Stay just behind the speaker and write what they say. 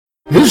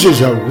This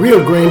is a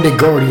Rio Grande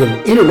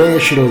Guardian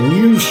International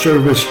News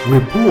Service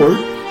report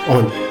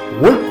on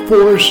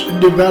workforce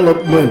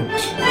development.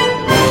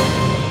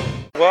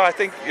 Well, I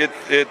think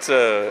it's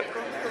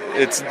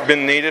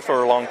been needed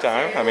for a long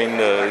time. I mean,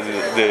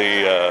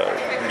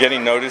 the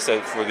getting notice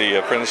for the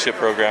apprenticeship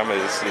program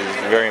is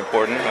very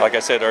important. Like I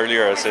said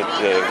earlier,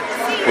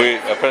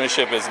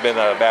 apprenticeship has been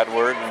a bad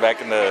word back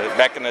in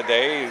the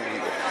day,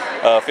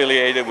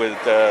 affiliated with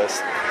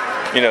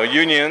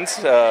unions,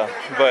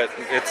 but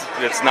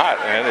it's not,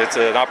 and it's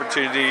an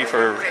opportunity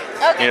for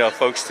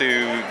folks to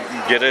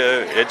get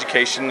an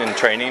education and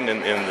training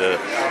in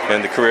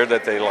the career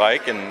that they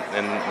like, and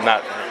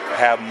not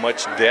have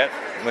much debt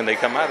when they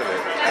come out of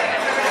it.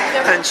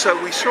 And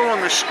so we saw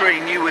on the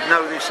screen, you would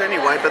know this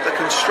anyway, but the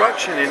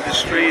construction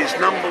industry is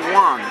number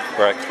one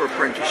for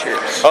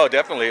apprenticeships. Oh,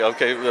 definitely.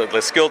 Okay,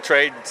 the skilled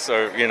trades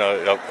are,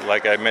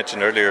 like I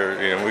mentioned earlier,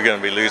 we're going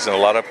to be losing a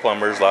lot of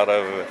plumbers, a lot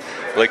of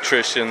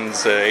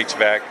electricians,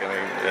 HVAC,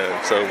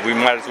 so we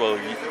might as well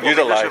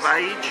utilize.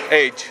 Because of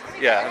age.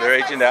 Yeah, they're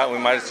aging out. We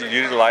might as well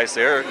utilize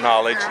their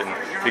knowledge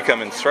and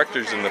become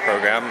instructors in the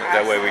program.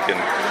 That way we can,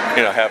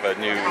 have a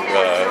new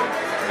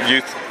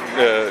youth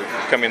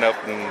coming up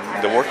in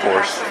the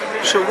workforce.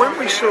 So when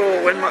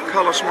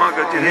Carlos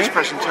Margo did his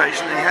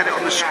presentation, and he had it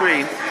on the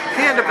screen,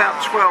 he had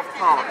about 12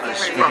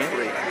 partners,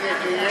 roughly.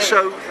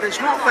 So there's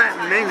not that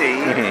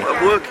many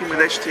working with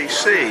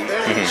STC.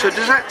 So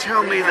does that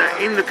tell me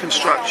that in the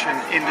construction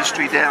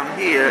industry down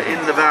here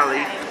in the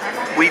valley,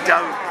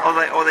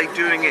 are they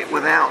doing it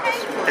without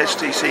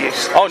STC?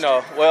 Oh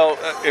no. Well,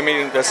 I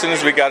mean, as soon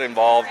as we got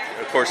involved,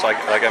 of course, like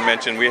I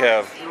mentioned, we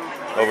have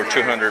over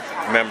 200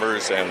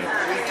 members and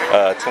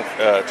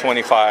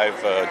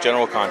 25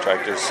 general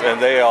contractors, and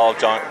they all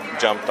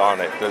jumped on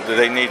it.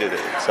 They needed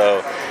it.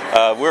 So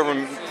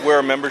we're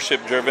a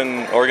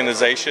membership-driven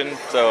organization.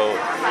 So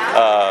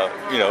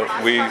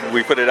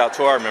we put it out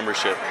to our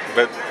membership,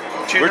 but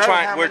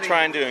we're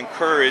trying to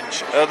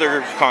encourage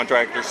other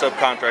contractors,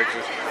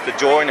 subcontractors, to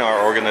join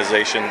our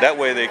organization. That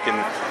way they can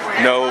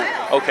know,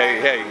 okay,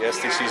 hey,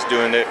 STC's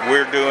doing it,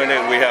 we're doing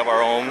it, we have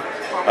our own.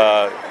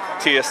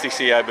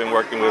 TSDC I've been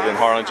working with in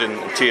Harlingen,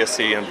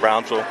 TSC in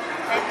Brownsville.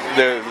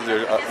 There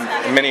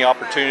are many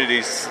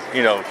opportunities,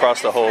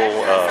 across the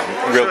whole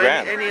Rio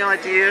Grande. Any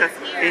idea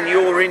in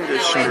your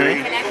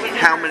industry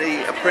how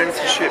many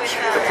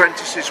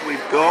apprentices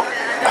we've got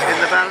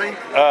in the valley?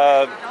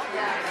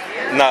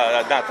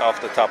 No, not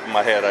off the top of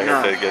my head. I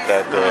have to get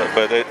that.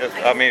 But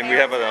we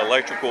have an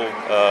electrical.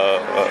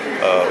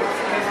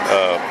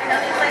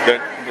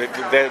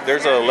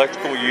 There's an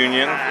electrical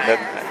union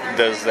that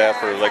does that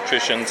for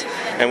electricians,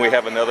 and we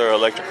have another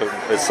electrical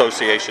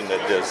association that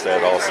does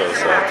that also.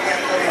 So,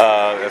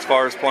 as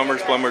far as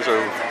plumbers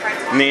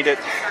are needed.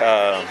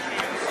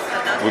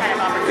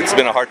 It's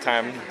been a hard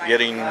time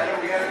getting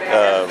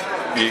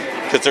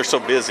because they're so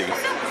busy.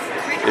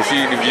 If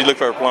you look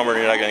for a plumber,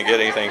 you're not going to get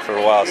anything for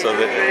a while. So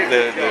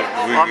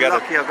I'm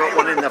lucky. I've got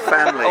one in the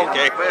family.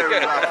 Okay. I'm very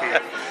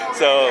lucky.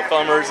 So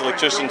plumbers,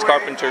 electricians,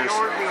 carpenters.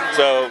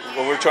 So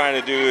what we're trying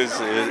to do is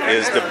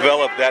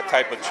develop that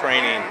type of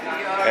training,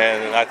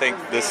 and I think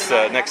this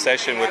next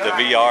session with the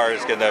VR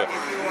is going to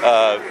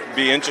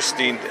be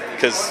interesting,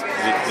 because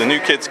the new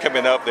kids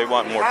coming up, they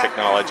want more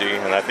technology,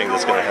 and I think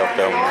that's going to help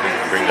them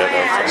bring that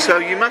up. So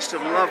you must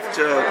have loved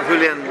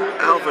Julian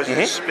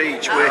Alvarez's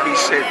speech, where he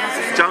said,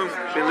 "Don't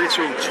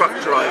belittle truck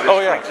drivers,"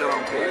 for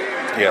example.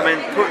 Yeah. I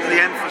mean, put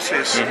the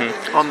emphasis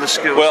on the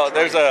skills. Well,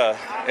 there's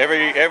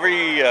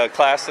every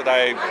class that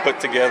I put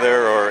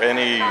together, or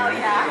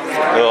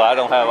I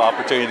don't have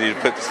opportunity to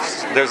put.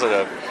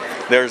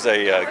 There's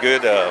a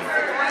good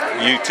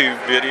YouTube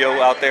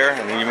video out there,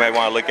 and you may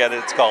want to look at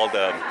it. It's called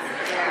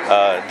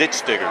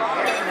Ditch Digger.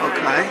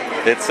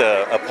 Okay. It's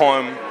a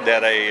poem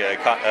that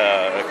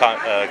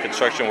a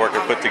construction worker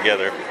put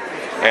together,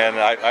 and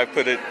I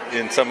put it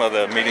in some of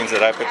the meetings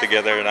that I put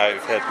together, and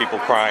I've had people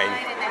crying.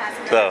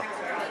 So,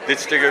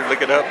 Ditch Digger,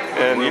 look it up,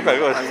 and you may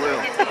go. I will.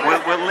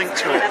 We'll link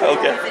to it.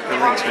 Okay. We'll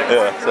link to it.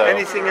 Yeah, so.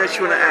 Anything else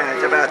you want to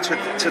add about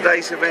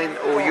today's event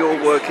or your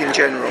work in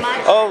general?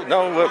 Oh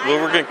no,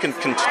 we're going to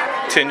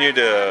continue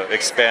to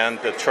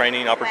expand the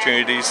training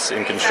opportunities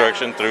in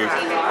construction through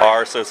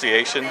our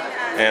association,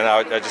 and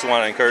I just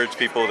want to encourage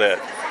people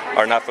that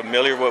are not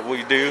familiar with what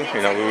we do.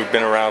 We've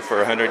been around for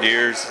 100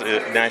 years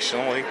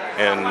nationally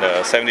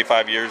and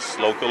 75 years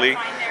locally.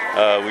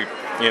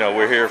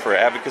 We're here for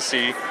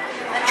advocacy,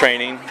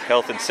 training,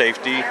 health and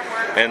safety,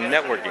 and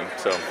networking.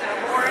 So.